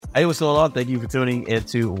Hey, what's going on? Thank you for tuning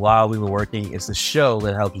into While We Were Working. It's the show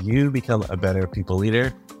that helps you become a better people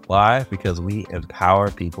leader. Why? Because we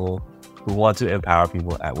empower people who want to empower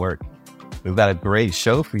people at work. We've got a great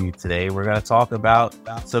show for you today. We're going to talk about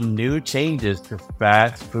some new changes to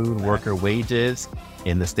fast food worker wages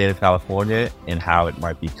in the state of California and how it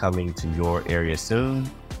might be coming to your area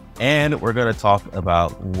soon. And we're going to talk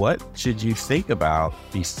about what should you think about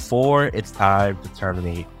before it's time to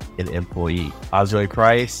terminate an employee. I'm Joey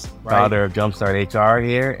Price, founder of Jumpstart HR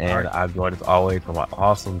here, and I'm joined as always from my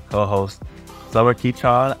awesome co-host, Summer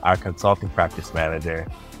Keychon, our consulting practice manager.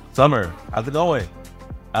 Summer, how's it going?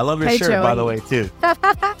 I love your shirt, Joey. By the way, too.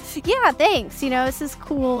 Yeah, thanks. This is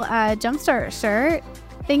cool Jumpstart shirt.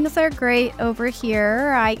 Things are great over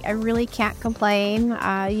here. I really can't complain.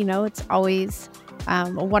 It's always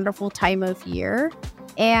a wonderful time of year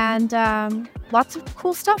and lots of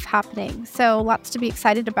cool stuff happening. So lots to be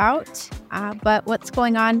excited about. But what's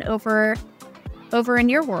going on over in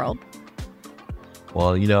your world?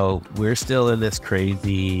 Well, we're still in this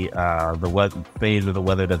crazy phase where the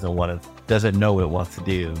weather doesn't know what it wants to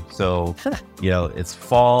do. So, it's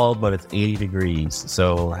fall, but it's 80 degrees.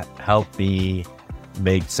 So help me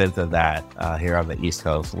make sense of that here on the East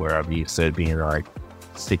Coast, where I'm used to it being like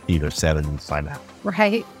 60s or 70s by now.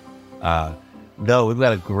 Right. No, we've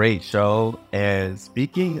got a great show. And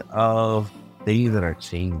speaking of things that are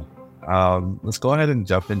changing, let's go ahead and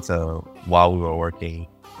jump into While We Were Working.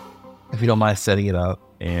 If you don't mind setting it up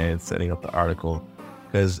and setting up the article,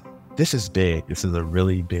 because this is big. This is a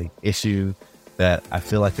really big issue that I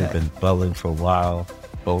feel like has been bubbling for a while,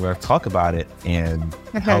 but we're going to talk about it and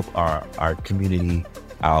help our community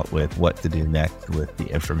out with what to do next with the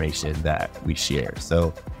information that we share.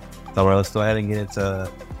 So, Summer, let's go ahead and get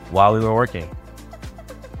into While We Were Working.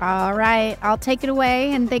 All right, I'll take it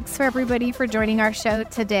away. And thanks for everybody for joining our show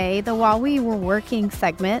today. The While We Were Working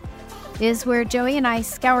segment is where Joey and I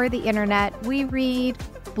scour the internet. We read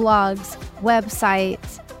blogs,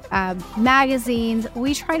 websites, magazines.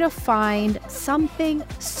 We try to find something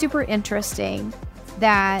super interesting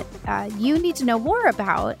that you need to know more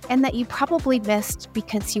about and that you probably missed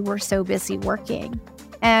because you were so busy working.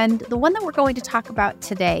 And the one that we're going to talk about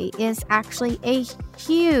today is actually a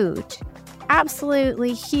huge,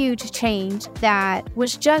 absolutely huge change that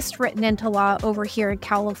was just written into law over here in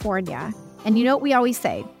California. And you know what we always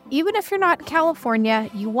say? Even if you're not in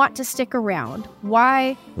California, you want to stick around.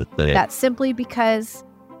 Why? That's simply because,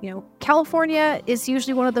 California is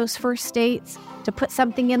usually one of those first states to put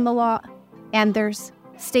something in the law, and there's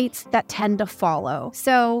states that tend to follow.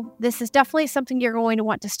 So this is definitely something you're going to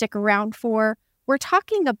want to stick around for. We're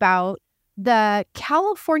talking about the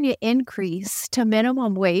California increase to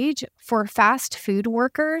minimum wage for fast food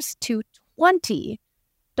workers to $20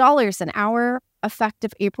 an hour,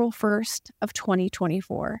 effective April 1st of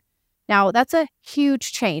 2024. Now, that's a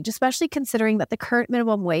huge change, especially considering that the current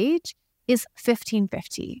minimum wage is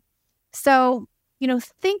 $15.50. So,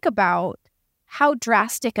 think about how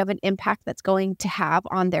drastic of an impact that's going to have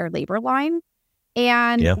on their labor line.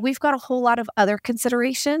 And we've got a whole lot of other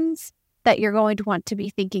considerations that you're going to want to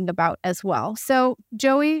be thinking about as well. So,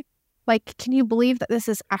 Joey, can you believe that this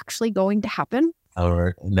is actually going to happen?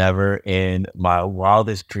 Or never in my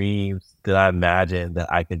wildest dreams did I imagine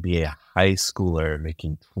that I could be a high schooler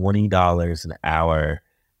making $20 an hour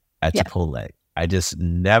at Chipotle. I just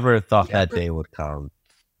never thought that day would come.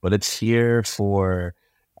 But it's here for,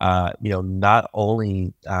 not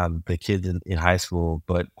only the kids in high school,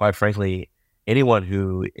 but quite frankly, anyone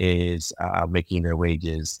who is making their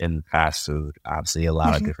wages in fast food. Obviously, a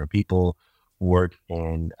lot of different people work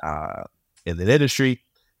in the industry.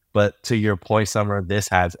 But to your point, Summer, this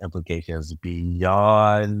has implications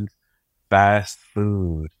beyond fast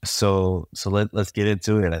food. So let's get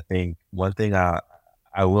into it. I think one thing I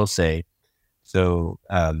will say,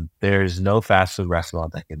 there's no fast food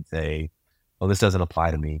restaurant that can say, well, this doesn't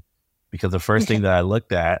apply to me. Because the first thing that I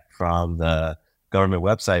looked at from the government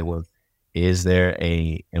website was, is there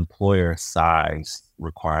a employer size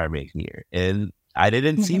requirement here? And I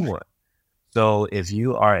didn't see one. So if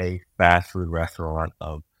you are a fast food restaurant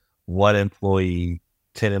of 1 employee,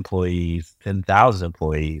 10 employees, 10,000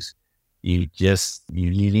 employees, you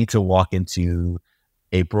need to walk into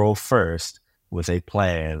April 1st with a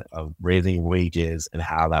plan of raising wages and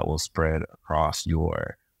how that will spread across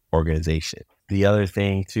your organization. The other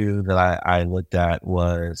thing too that I looked at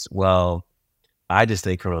was, well, I just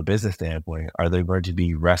think from a business standpoint, are there going to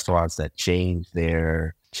be restaurants that change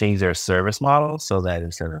their service model so that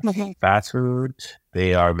instead of fast food,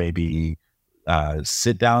 they are maybe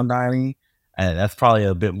sit down dining? And that's probably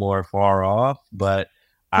a bit more far off, but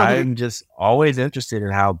I'm just always interested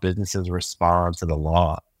in how businesses respond to the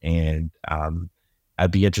law. And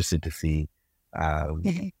I'd be interested to see um,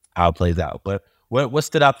 how it plays out. But what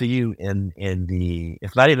stood out to you in the?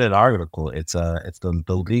 It's not even an article. It's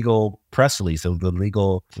the legal press release of the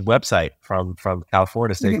legal website from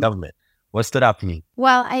California state government. What stood out to me?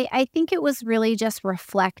 Well, I think it was really just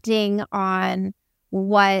reflecting on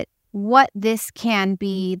what this can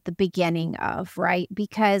be the beginning of, right?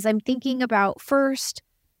 Because I'm thinking about first,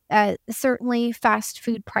 certainly fast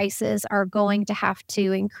food prices are going to have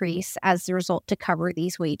to increase as a result to cover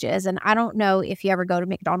these wages. And I don't know if you ever go to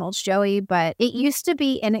McDonald's, Joey, but it used to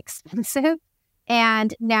be inexpensive.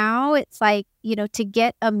 And now it's like, to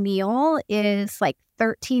get a meal is like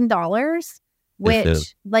 $13,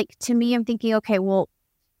 which like to me, I'm thinking, okay, well,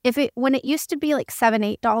 when it used to be like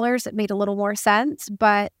 $7, $8, it made a little more sense.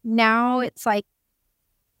 But now it's like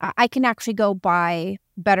I can actually go buy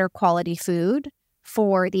better quality food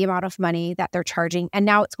for the amount of money that they're charging. And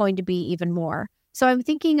now it's going to be even more. So I'm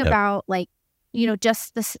thinking about like,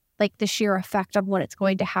 just this, like the sheer effect on what it's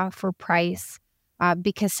going to have for price,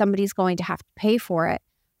 because somebody's going to have to pay for it.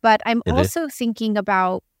 But I'm also thinking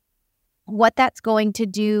about what that's going to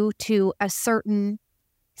do to a certain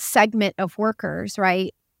segment of workers,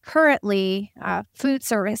 right? Currently, food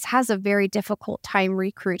service has a very difficult time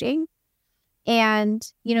recruiting. And,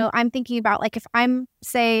 I'm thinking about like if I'm,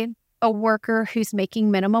 say, a worker who's making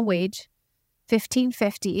minimum wage,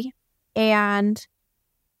 $15.50, and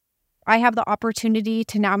I have the opportunity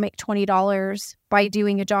to now make $20 by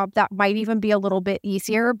doing a job that might even be a little bit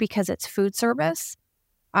easier because it's food service.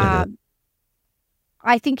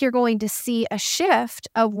 I think you're going to see a shift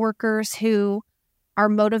of workers who are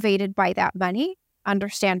motivated by that money,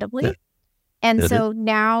 understandably. And so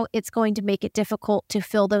now it's going to make it difficult to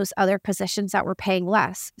fill those other positions that were paying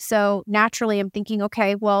less. So naturally, I'm thinking,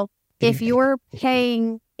 okay, well, if you're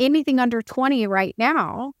paying anything under 20 right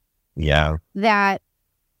now, that,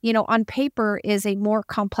 on paper is a more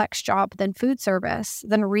complex job than food service,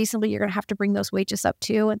 then reasonably you're going to have to bring those wages up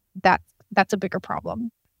too. And that's a bigger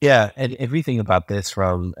problem. Yeah, and if we think about this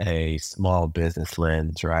from a small business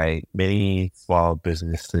lens, right? Many small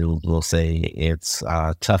businesses will say it's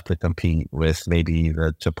tough to compete with maybe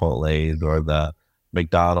the Chipotle's or the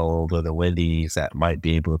McDonald's or the Wendy's that might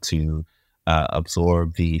be able to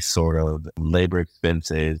absorb these sort of labor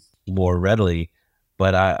expenses more readily.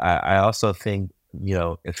 But I also think,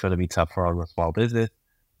 it's going to be tough for a small business,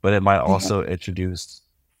 but it might also introduce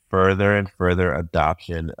further and further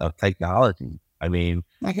adoption of technology. I mean,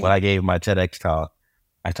 when I gave my TEDx talk,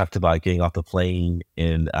 I talked about getting off the plane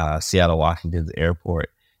in Seattle, Washington's airport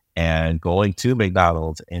and going to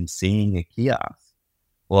McDonald's and seeing a kiosk.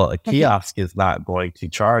 Well, a kiosk is not going to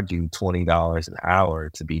charge you $20 an hour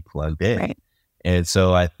to be plugged in. Right. And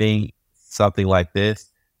so I think something like this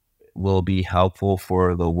will be helpful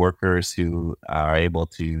for the workers who are able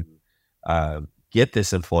to get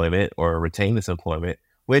this employment or retain this employment,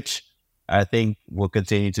 which I think will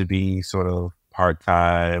continue to be sort of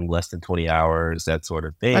part-time, less than 20 hours, that sort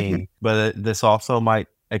of thing. But this also might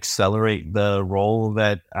accelerate the role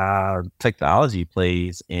that technology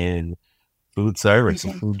plays in food service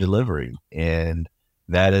and food delivery. And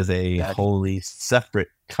that is a wholly separate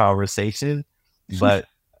conversation. But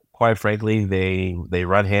quite frankly, they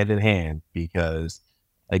run hand in hand because,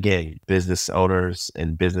 again, business owners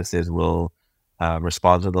and businesses will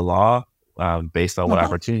respond to the law based on what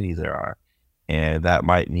opportunities there are. And that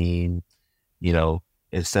might mean,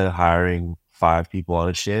 instead of hiring 5 people on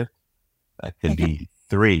a shift, that could be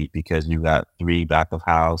 3 because you got 3 back of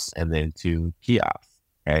house and then 2 kiosks.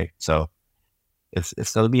 Okay. So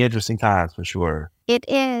it's going to be interesting times for sure. It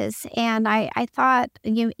is. And I thought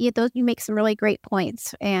you make some really great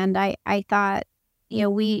points. And I thought,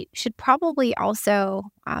 we should probably also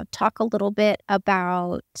talk a little bit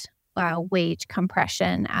about wage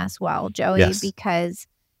compression as well, Joey, because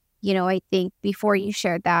I think before you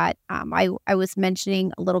shared that, I was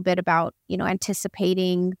mentioning a little bit about,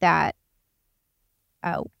 anticipating that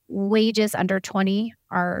wages under 20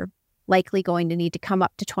 are likely going to need to come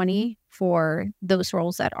up to 20 for those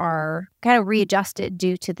roles that are kind of readjusted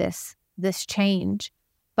due to this change.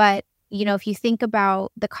 But, if you think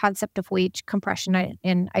about the concept of wage compression,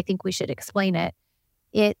 and I think we should explain it,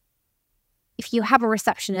 if you have a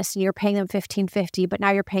receptionist and you're paying them $15.50, but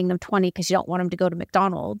now you're paying them $20 because you don't want them to go to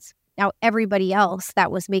McDonald's. Now, everybody else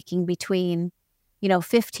that was making between,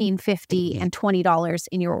 $15.50 and $20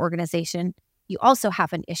 in your organization, you also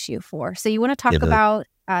have an issue for. So you want to talk about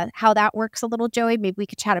how that works a little, Joey? Maybe we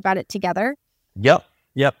could chat about it together. Yep.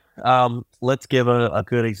 Let's give a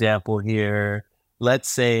good example here. let's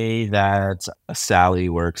say that Sally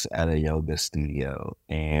works at a yoga studio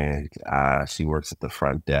and she works at the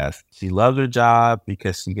front desk. She loves her job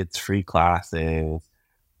because she gets free classes.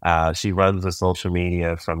 She runs the social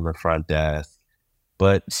media from the front desk,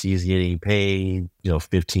 but she's getting paid,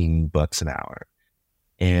 $15 an hour.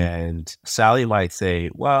 And Sally might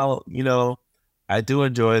say, well, I do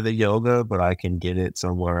enjoy the yoga, but I can get it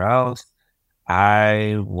somewhere else.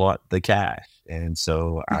 I want the cash. And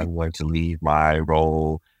so I'm going to leave my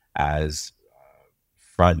role as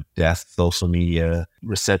front desk social media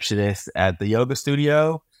receptionist at the yoga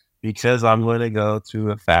studio because I'm going to go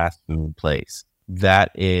to a fast food place.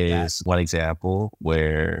 That is one example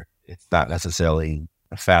where it's not necessarily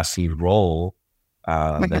a fast food role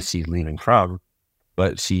that she's leaving from,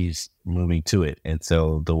 but she's moving to it. And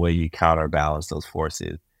so the way you counterbalance those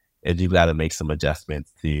forces is you've got to make some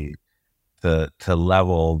adjustments to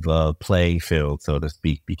level the playing field, so to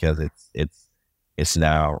speak, because it's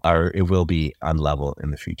now, or it will be unlevel in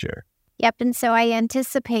the future. Yep. And so I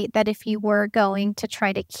anticipate that if you were going to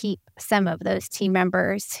try to keep some of those team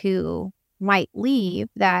members who might leave,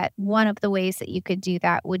 that one of the ways that you could do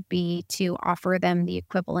that would be to offer them the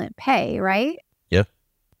equivalent pay, right? Yep.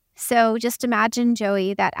 So just imagine,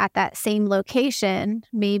 Joey, that at that same location,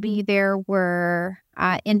 maybe there were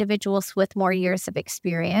individuals with more years of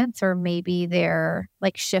experience, or maybe they're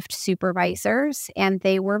like shift supervisors, and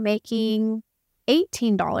they were making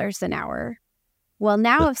 $18 an hour. Well,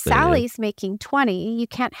 now if Sally's making 20, you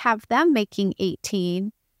can't have them making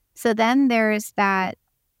 18. So then there's that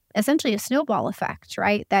essentially a snowball effect,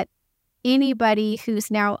 right? That anybody who's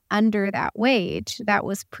now under that wage that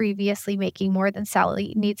was previously making more than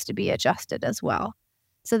Sally needs to be adjusted as well.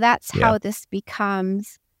 So that's how this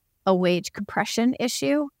becomes a wage compression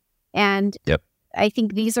issue. And I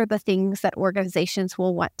think these are the things that organizations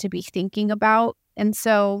will want to be thinking about. And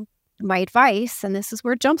so my advice, and this is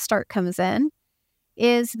where Jumpstart comes in,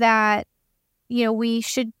 is that, we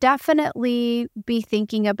should definitely be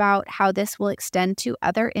thinking about how this will extend to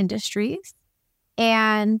other industries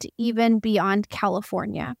and even beyond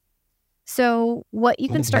California. So what you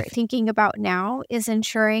can start thinking about now is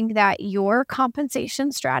ensuring that your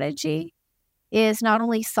compensation strategy is not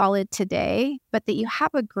only solid today, but that you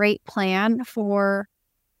have a great plan for,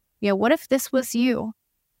 what if this was you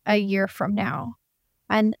a year from now?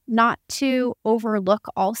 And not to overlook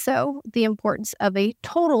also the importance of a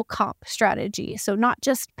total comp strategy. So not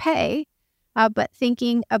just pay, but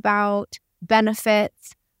thinking about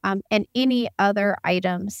benefits and any other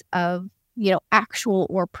items of, actual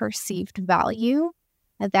or perceived value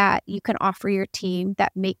that you can offer your team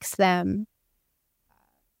that makes them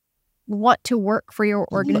want to work for your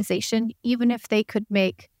organization, even if they could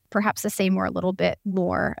make perhaps the same or a little bit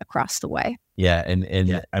more across the way. Yeah.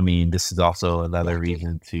 And I mean, this is also another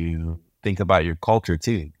reason to think about your culture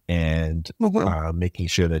too, and making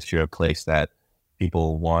sure that you're a place that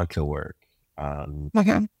people want to work,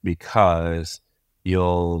 because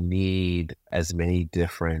you'll need as many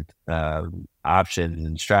different options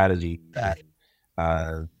and strategies,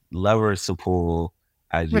 levers to pull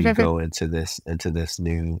as you go into this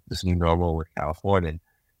new normal with California.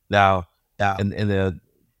 Now, and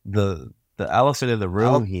the elephant in the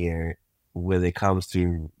room here, when it comes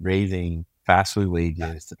to raising fast food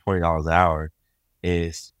wages to $20 an hour,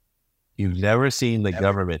 is you've never seen the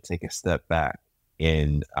government take a step back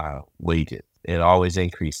in wages. It always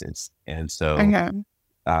increases. And so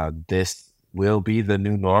this will be the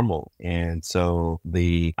new normal. And so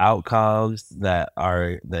the outcomes that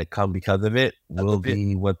come because of it will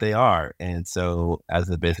be what they are. And so as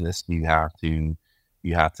a business, you have to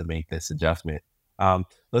make this adjustment.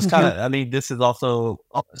 Let's kind of, I mean, this is also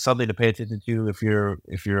something to pay attention to if you're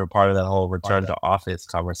a part of that whole return to office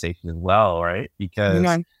conversation as well, right?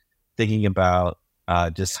 Because thinking about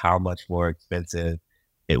just how much more expensive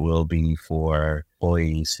it will be for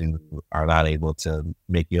employees who are not able to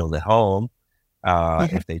make meals at home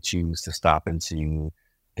if they choose to stop into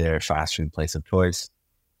their fast food place of choice.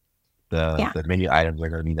 The menu items are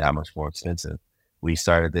going to be that much more expensive. We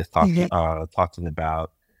started this talking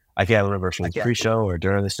about, I can't remember if it was pre-show or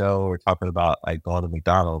during the show, we're talking about like going to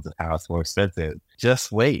McDonald's and how it's more expensive.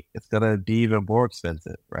 Just wait. It's going to be even more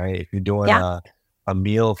expensive, right? If you're doing a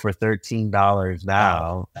meal for $13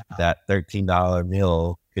 now, that $13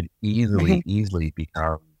 meal could easily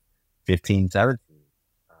become $15,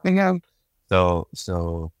 $17.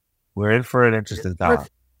 So we're in for an interesting time.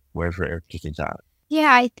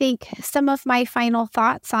 Yeah, I think some of my final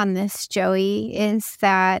thoughts on this, Joey, is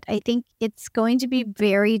that I think it's going to be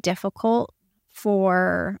very difficult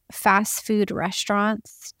for fast food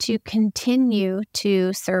restaurants to continue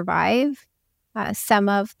to survive some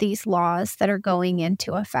of these laws that are going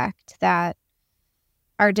into effect that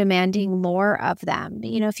are demanding more of them.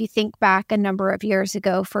 If you think back a number of years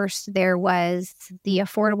ago, first there was the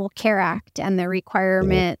Affordable Care Act and the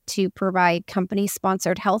requirement to provide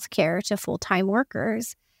company-sponsored health care to full-time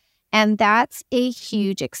workers. And that's a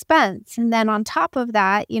huge expense. And then on top of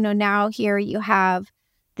that, now here you have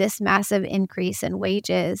this massive increase in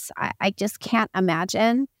wages. I just can't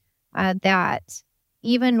imagine that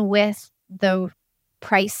even with the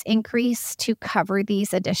price increase to cover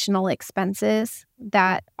these additional expenses,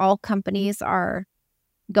 that all companies are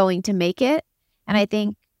going to make it. And I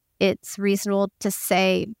think it's reasonable to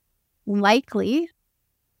say likely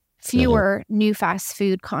fewer new fast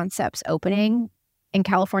food concepts opening in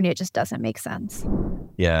California. It just doesn't make sense.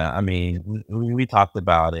 Yeah, I mean, we talked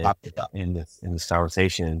about it in this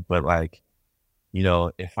conversation, but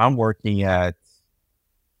if I'm working at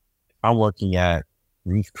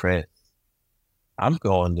Ruth Chris, I'm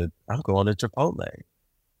going to Chipotle,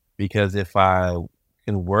 because if I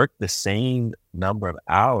can work the same number of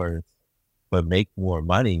hours but make more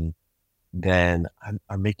money, then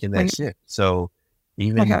I'm making that shift. So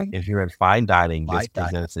even if you're in fine dining, this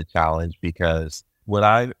presents a challenge, because what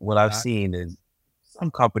I've seen is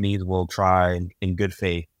some companies will try in good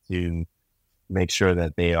faith to make sure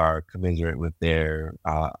that they are commensurate with their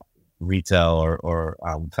retail or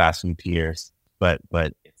fast food peers, but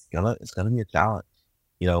it's gonna be a challenge.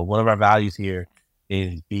 One of our values here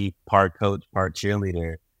is be part coach, part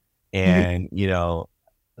cheerleader. And,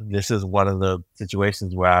 this is one of the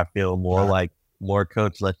situations where I feel more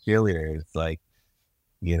coach, less cheerleader. It's like,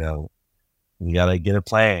 we got to get a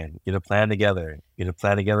plan together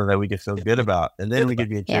that we can feel good about. And then we can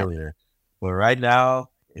be a cheerleader. But right now,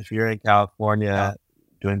 if you're in California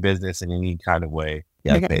doing business in any kind of way,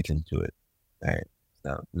 you have to pay attention to it. Right?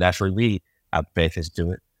 So naturally, we have to pay attention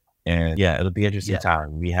to it. And it'll be an interesting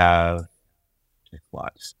time. We have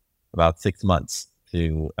about 6 months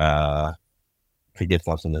to get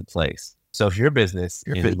something in place. So if your business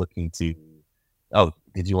is looking to,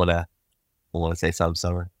 did you want to say something,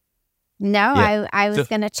 Summer? No, I was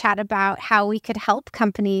going to chat about how we could help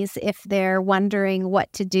companies if they're wondering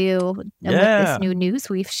what to do with this new news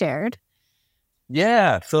we've shared.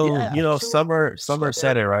 Yeah. So, Summer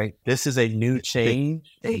said it, right? This is a new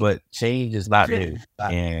change, but change is not new.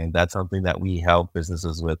 And that's something that we help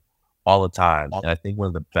businesses with all the time. And I think one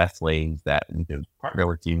of the best ways that we can partner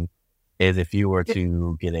with you is if you were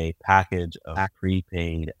to get a package of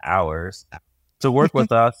prepaid hours to work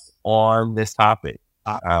with us on this topic.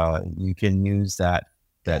 You can use that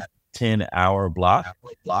 10-hour block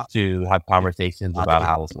to have conversations about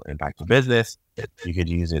how this will impact your business. You could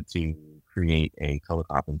use it to create a total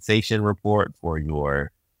compensation report for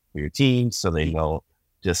your team, so they know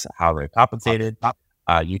just how they're compensated.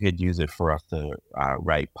 You could use it for us to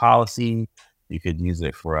write policy. You could use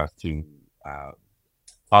it for us to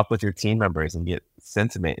talk with your team members and get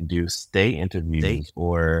sentiment and do stay interviews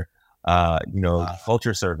or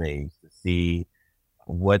culture surveys to see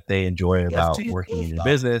what they enjoy about working in your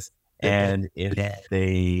business. And if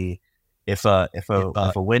a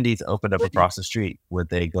Wendy's opened up across the street, would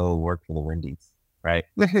they go work for the Wendy's? Right.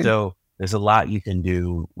 So there's a lot you can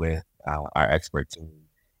do with our expert team.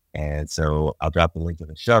 And so I'll drop the link in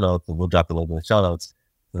the show notes, and we'll drop the link in the show notes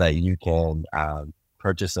so that you can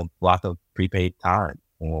purchase a block of prepaid time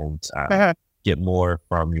and get more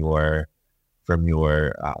from your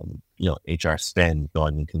HR spend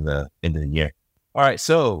going into the end of the year. All right,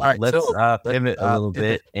 so let's pivot a little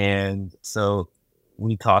bit. And so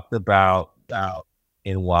we talked about,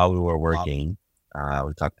 and while we were working,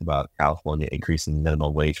 we talked about California increasing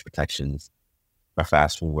minimum wage protections for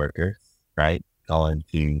fast food workers, right? Going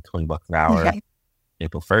to $20 an hour,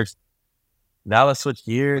 April 1st. Now let's switch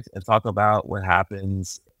gears and talk about what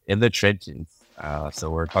happens in the trenches. So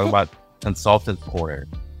we're talking about Consultants Corner.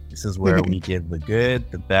 This is where we give the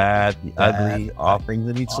good, the bad, the ugly, all things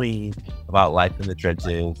in between about life in the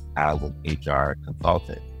trenches as an HR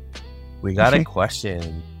consultant. We got a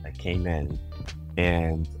question that came in,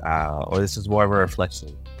 and this is more of a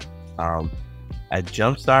reflection. At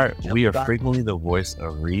Jumpstart, we are frequently the voice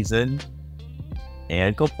of reason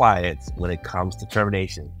and compliance when it comes to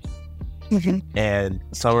termination. And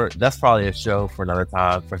so that's probably a show for another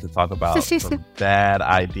time for us to talk about some bad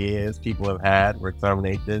ideas people have had with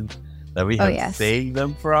terminations that we have saved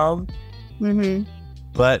them from.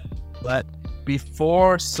 But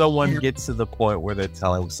before someone gets to the point where they're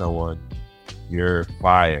telling someone you're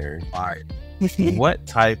fired, what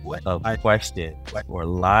type of question or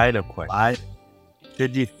line of question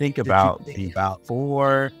should you think about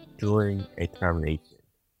before doing a termination?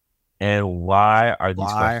 And why are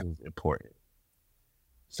these questions important?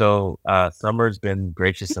 So Summer's been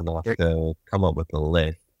gracious enough to come up with a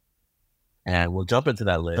list, and we'll jump into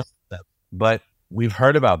that list. But we've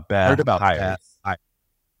heard about bad hires.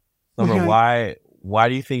 Summer, why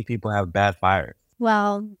do you think people have bad hires?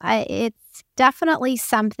 Well, it's definitely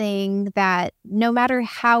something that no matter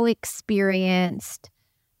how experienced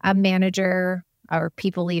a manager or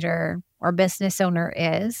people leader or business owner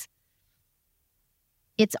is,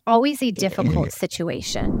 it's always a difficult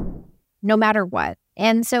situation, no matter what.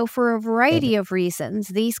 And so for a variety of reasons,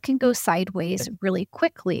 these can go sideways really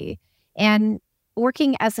quickly. And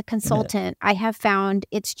working as a consultant, I have found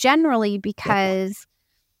it's generally because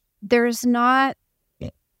there's not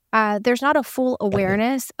a full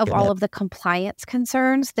awareness of all of the compliance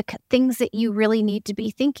concerns, the things that you really need to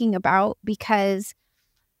be thinking about because,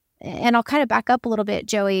 and I'll kind of back up a little bit,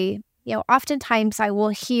 Joey, oftentimes I will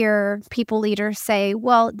hear people leaders say,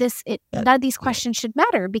 well, none of these questions should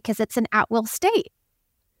matter because it's an at-will state.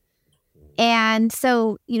 And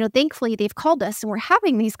so, thankfully they've called us and we're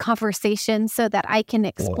having these conversations so that I can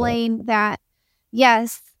explain that,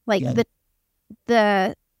 yes, like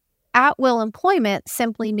the at-will employment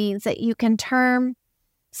simply means that you can term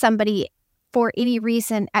somebody for any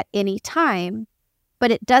reason at any time, but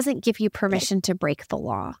it doesn't give you permission to break the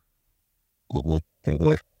law.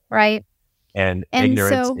 Right? And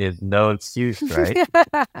ignorance is no excuse, right?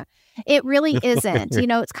 It really isn't.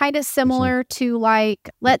 It's kind of similar to like,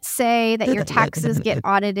 let's say that your taxes get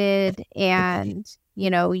audited and,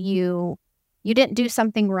 you didn't do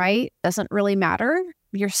something right. Doesn't really matter.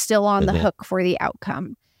 You're still on the hook for the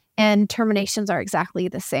outcome. And terminations are exactly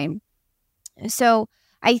the same. So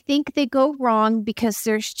I think they go wrong because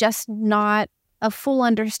there's just not a full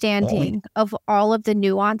understanding of all of the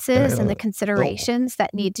nuances and the considerations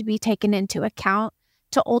that need to be taken into account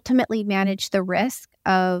to ultimately manage the risk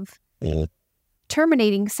of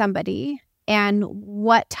terminating somebody and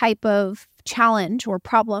what type of challenge or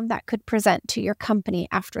problem that could present to your company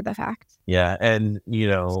after the fact. Yeah, and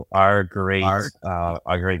our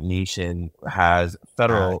great nation has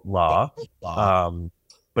federal law,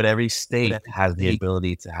 but every state has the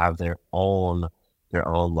ability to have their own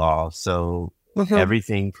law. So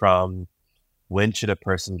everything from when should a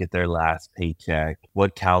person get their last paycheck,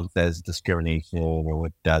 what counts as discrimination or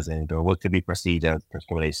what doesn't, or what could be perceived as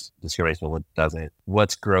discrimination, what doesn't,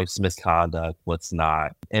 what's gross misconduct, what's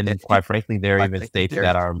not. And then, quite frankly, there are even states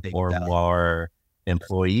that are more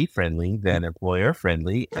employee friendly than employer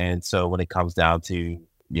friendly. And so when it comes down to,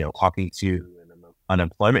 talking to an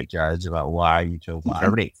unemployment judge about why you chose to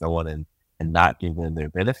terminate someone and not give them their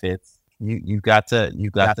benefits, you've got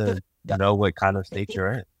to know what kind of state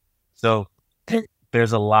you're in. So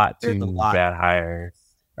there's a lot to bad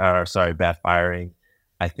firing.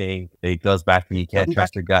 I think it goes back to you can't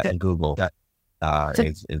trust your gut and Google.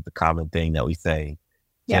 Is the common thing that we say.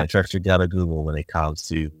 You can't trust your gut or Google when it comes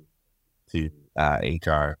to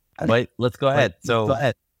HR. But let's go ahead.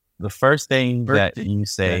 So the first thing that you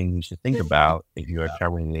say you should think about if you are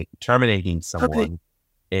terminating someone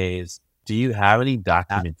is, do you have any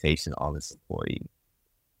documentation on this employee?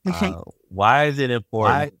 Why is it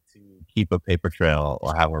important to keep a paper trail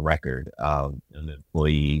or have a record of an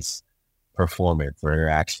employee's performance or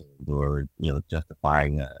interactions or,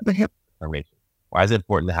 justifying termination? Why is it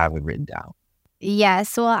important to have it written down?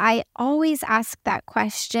 Yes. Well, I always ask that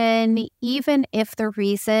question, even if the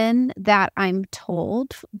reason that I'm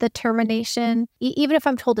told the termination, even if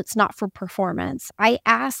I'm told it's not for performance, I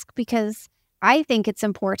ask because I think it's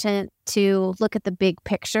important to look at the big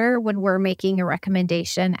picture when we're making a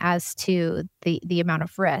recommendation as to the amount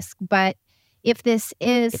of risk. But if this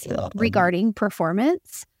is regarding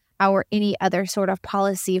performance or any other sort of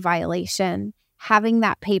policy violation, having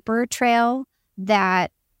that paper trail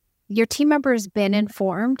that your team member has been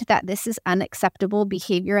informed that this is unacceptable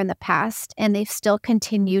behavior in the past and they've still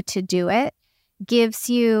continued to do it gives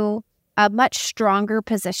you a much stronger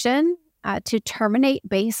position to terminate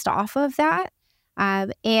based off of that.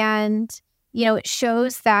 And, it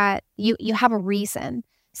shows that you have a reason.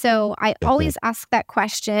 So I always ask that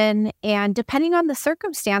question. And depending on the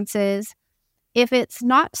circumstances, if it's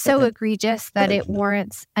not so egregious that it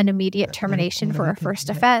warrants an immediate termination for a first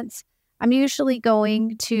offense, I'm usually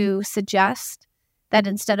going to suggest that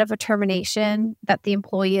instead of a termination, that the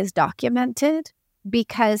employee is documented,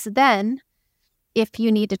 because then if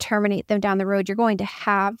you need to terminate them down the road, you're going to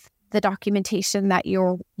have the documentation that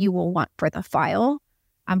you will want for the file,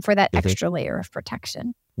 for that extra layer of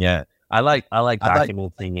protection. Yeah. I like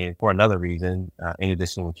documenting it for another reason. In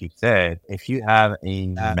addition to what you said, if you have a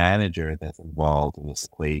manager that's involved in this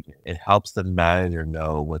equation, it helps the manager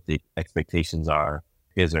know what the expectations are,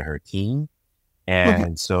 his or her team,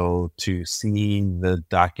 And so to see the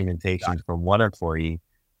documentation from one employee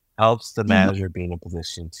helps the manager be in a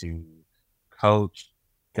position to coach,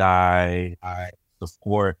 guide,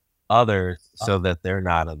 support others so that they're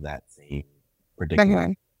not in that same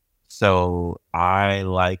predicament. So I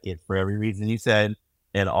like it for every reason you said,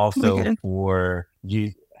 and also for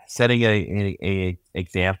you setting a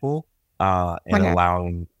example and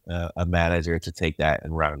allowing a manager to take that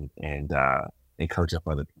and run and coach up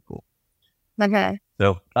other people.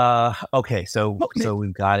 So okay, so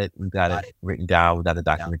we've got it written down. We've got the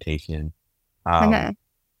documentation.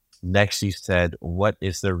 Next, you said, what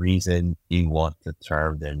is the reason you want to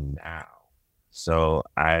term them now? So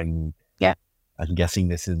I'm guessing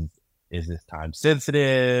this is this time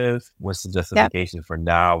sensitive? What's the justification for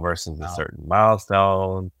now versus a certain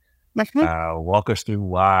milestone? Walk us through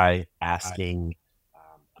why asking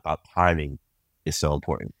about timing is so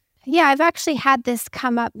important. Yeah, I've actually had this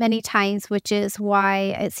come up many times, which is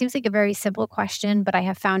why it seems like a very simple question, but I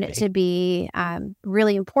have found it to be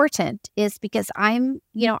really important, is because I'm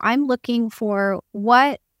looking for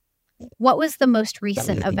what was the most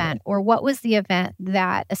recent event, or what was the event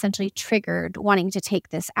that essentially triggered wanting to take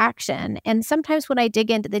this action. And sometimes when I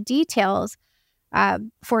dig into the details,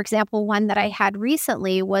 for example, one that I had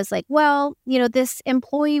recently was like, well, this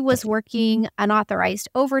employee was working unauthorized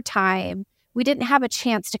overtime. We didn't have a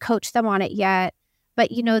chance to coach them on it yet, but,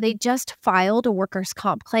 they just filed a workers'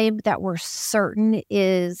 comp claim that we're certain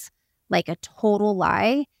is like a total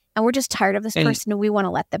lie. And we're just tired of this person and we want to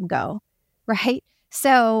let them go. Right.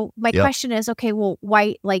 So my question is, okay, well,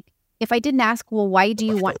 why, if I didn't ask, well, why do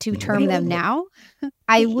you want to term them now?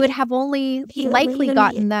 I would have only likely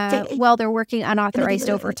gotten they're working unauthorized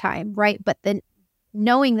overtime. Right. But then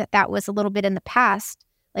knowing that was a little bit in the past,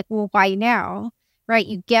 like, well, why now? Right.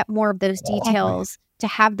 You get more of those details to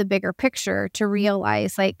have the bigger picture to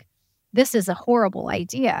realize, like, this is a horrible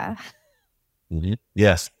idea.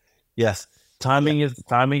 Yes. Timing is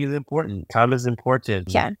important. Time is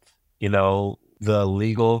important. Yeah. The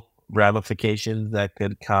legal ramifications that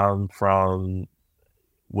could come from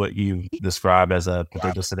what you described as a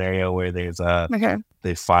particular scenario where there's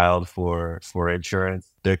they filed for insurance.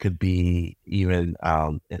 There could be even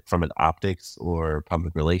from an optics or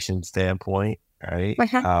public relations standpoint, right?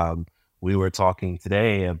 We were talking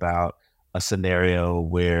today about a scenario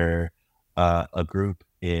where a group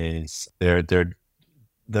is the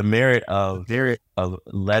merit of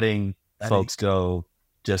letting folks go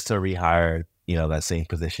just to rehire, that same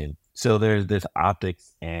position. So there's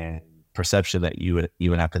optics and perception that you would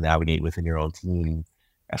have to navigate within your own team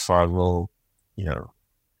as far as, well,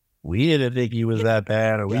 we didn't think he was that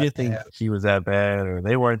bad, or we didn't think she was that bad, or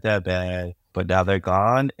they weren't that bad, but now they're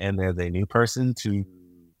gone and there's a new person to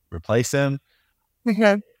replace them.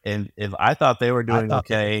 And if I thought they were doing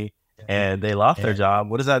okay and they lost their job,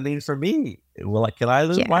 what does that mean for me? Well, can I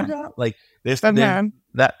lose my job?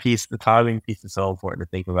 That piece, the timing piece, is so important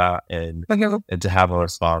to think about and to have a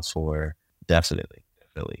response for. Definitely.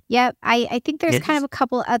 Yep. I think there's kind of a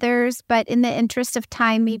couple others, but in the interest of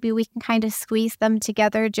time, maybe we can kind of squeeze them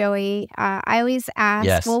together, Joey. I always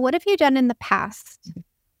ask, well, what have you done in the past?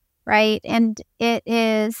 Right. And it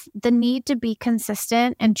is the need to be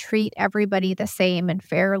consistent and treat everybody the same and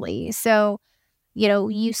fairly. So,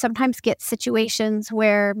 you sometimes get situations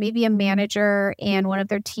where maybe a manager and one of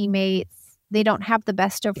their teammates, they don't have the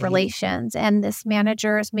best of relations, and this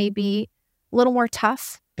manager is maybe a little more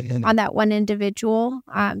tough on that one individual.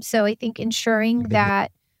 So I think ensuring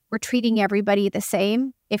that we're treating everybody the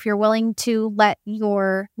same. If you're willing to let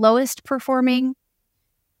your lowest performing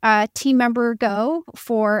team member go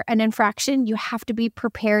for an infraction, you have to be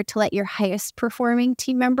prepared to let your highest performing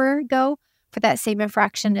team member go for that same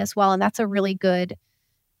infraction as well. And that's a really good,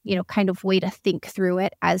 kind of way to think through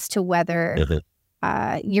it as to whether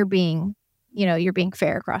you're being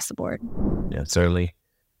fair across the board. Yeah, certainly.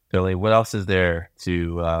 What else is there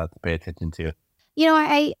to pay attention to?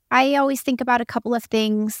 I always think about a couple of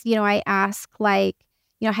things. I ask,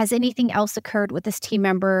 has anything else occurred with this team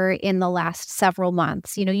member in the last several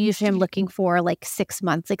months? Usually I'm looking for 6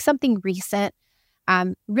 months, something recent,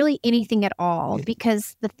 really anything at all,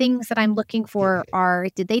 because the things that I'm looking for are,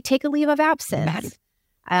 did they take a leave of absence?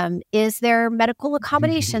 Is there medical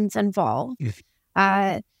accommodations involved?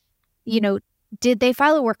 Did they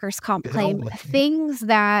file a workers' comp claim? Things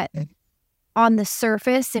that on the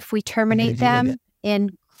surface, if we terminate them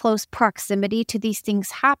in close proximity to these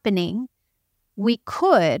things happening, we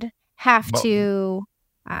could have to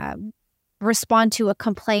respond to a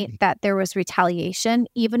complaint that there was retaliation.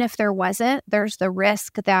 Even if there wasn't, there's the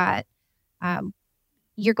risk that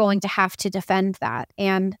you're going to have to defend that.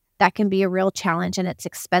 And that can be a real challenge, and it's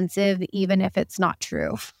expensive, even if it's not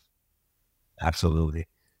true. Absolutely.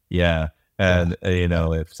 Yeah. And,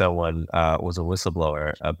 if someone was a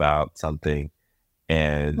whistleblower about something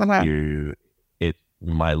and it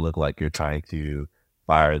might look like you're trying to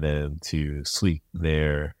fire them to sweep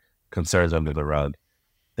their concerns under the rug,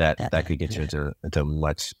 that could get you into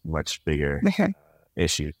much, much bigger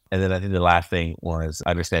issue. And then I think the last thing was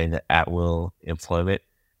understanding that at-will employment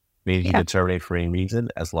means you can terminate for any reason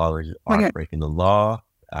as long as you aren't breaking the law.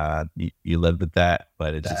 You live with that,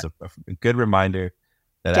 but it's just a good reminder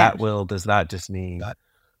that at-will does not just mean,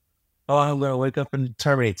 oh, I'm going to wake up and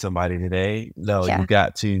terminate somebody today. No, you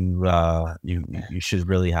got to, you should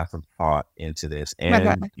really have some thought into this.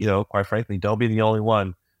 And, quite frankly, don't be the only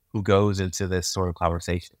one who goes into this sort of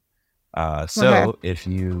conversation. So if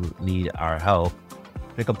you need our help,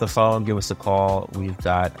 pick up the phone, give us a call. We've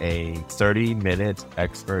got a 30-minute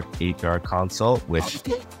expert HR consult, which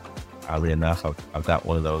oddly enough, I've got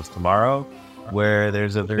one of those tomorrow, where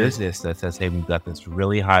there's a business that says, hey, we've got this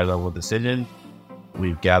really high-level decision.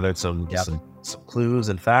 We've gathered some clues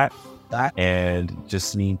and facts, and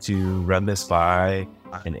just need to run this by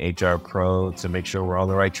an HR pro to make sure we're on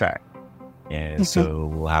the right track. And so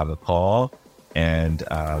we'll have a call, and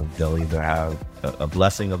they'll either have a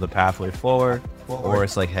blessing of the pathway forward, or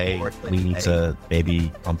it's like, hey, we need to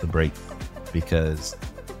maybe pump the brakes because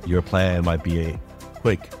your plan might be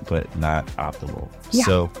quick but not optimal.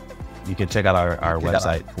 So you can check out our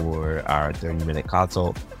website for our 30-minute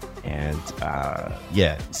consult, and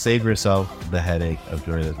save yourself the headache of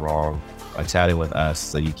doing this wrong by chatting with us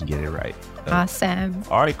so you can get it right. So, awesome.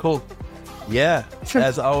 All right, cool. Yeah,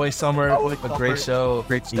 as always, Summer, a great show.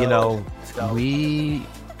 It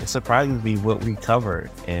surprises me what we covered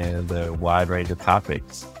and the wide range of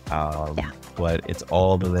topics. But it's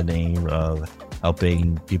all in the name of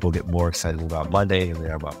helping people get more excited about Monday than they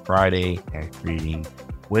are about Friday, and creating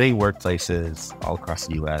winning workplaces all across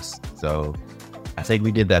the U.S. So I think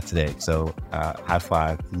we did that today. So high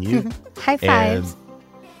five to you. High five. And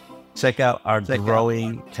check out our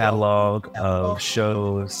growing catalog of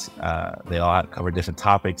shows. They all cover different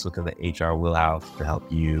topics within the HR wheelhouse to help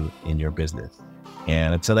you in your business.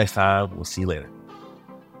 And until next time, we'll see you later.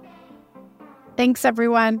 Thanks,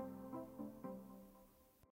 everyone.